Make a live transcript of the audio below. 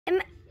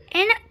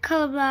in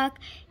color block.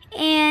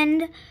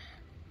 And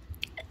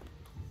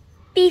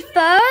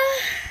before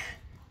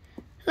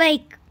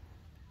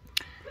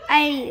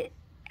I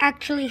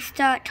actually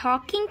start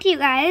talking to you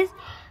guys,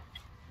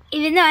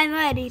 even though I'm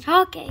already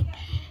talking,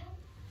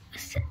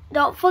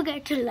 don't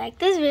forget to like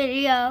this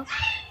video,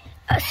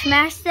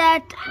 smash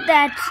that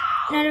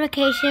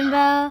notification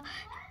bell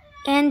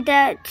and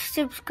that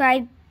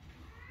subscribe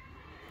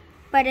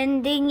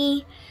button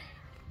thingy.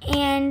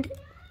 And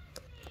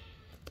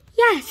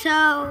yeah,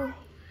 so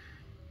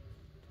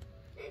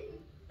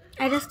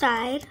I just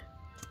died.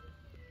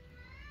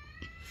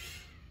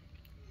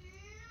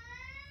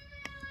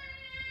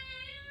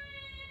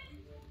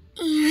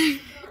 And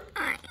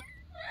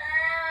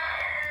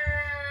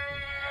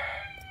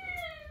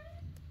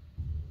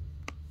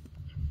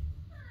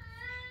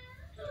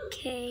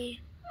okay.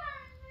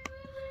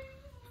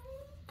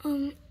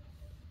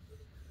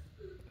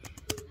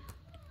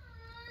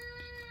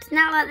 It's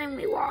not letting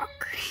me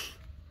walk.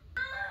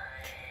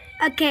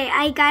 Okay,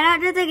 I got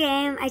out of the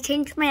game. I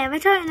changed my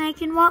avatar and I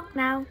can walk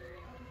now.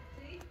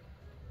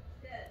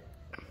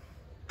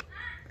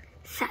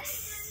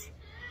 Sus.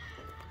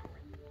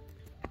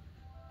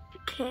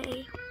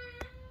 Okay.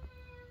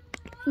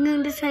 I'm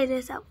going to try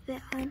this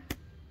outfit on.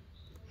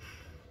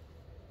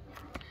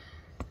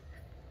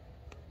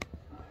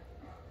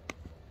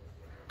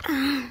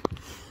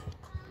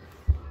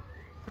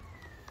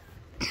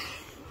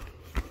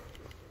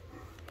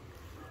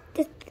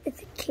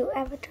 It's a cute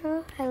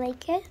avatar. I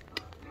like it.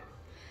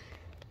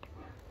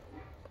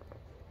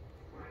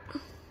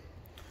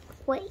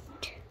 Wait.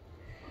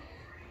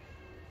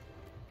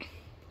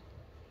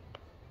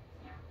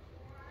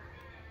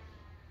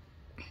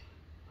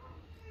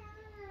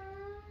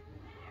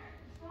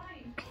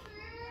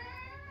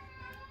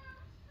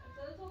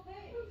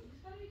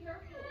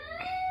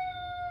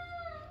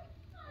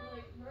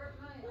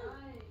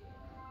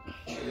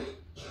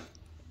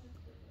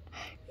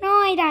 No,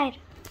 I died.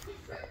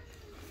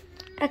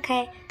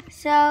 Okay,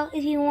 so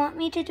if you want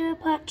me to do a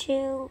part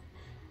 2,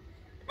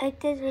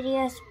 like this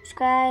video,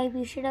 subscribe.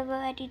 You should have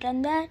already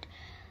done that.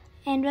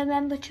 And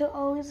remember to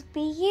always be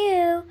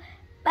you.